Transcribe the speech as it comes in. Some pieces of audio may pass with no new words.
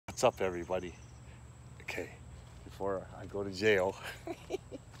What's up, everybody? Okay, before I go to jail,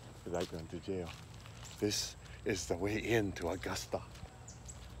 because I went to jail, this is the way into Augusta.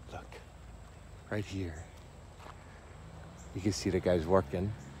 Look, right here. You can see the guys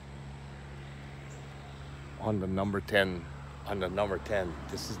working on the number 10. On the number 10.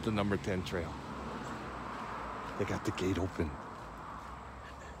 This is the number 10 trail. They got the gate open.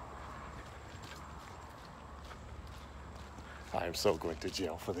 I am so going to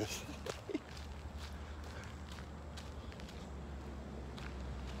jail for this.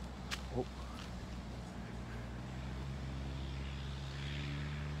 Oh.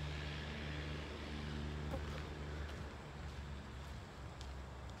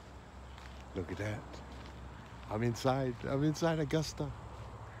 Look at that. I'm inside Augusta.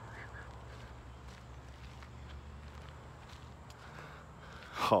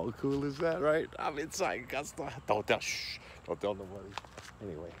 How cool is that, right? I'm inside Augusta. Don't tell, shh, don't tell nobody.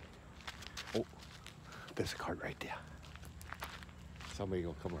 Anyway, oh, there's a cart right there. Somebody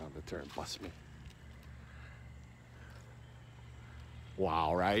gonna come around the turn and bust me.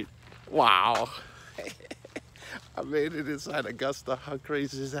 Wow, right? Wow. I made it inside Augusta. How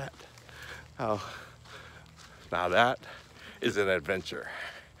crazy is that? Oh, now that is an adventure.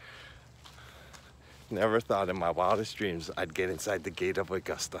 Never thought in my wildest dreams I'd get inside the gate of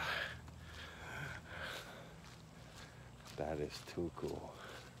Augusta. That is too cool.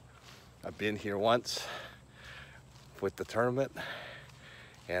 I've been here once with the tournament,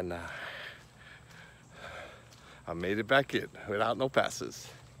 and I made it back in without no passes.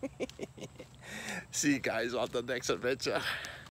 See you guys on the next adventure.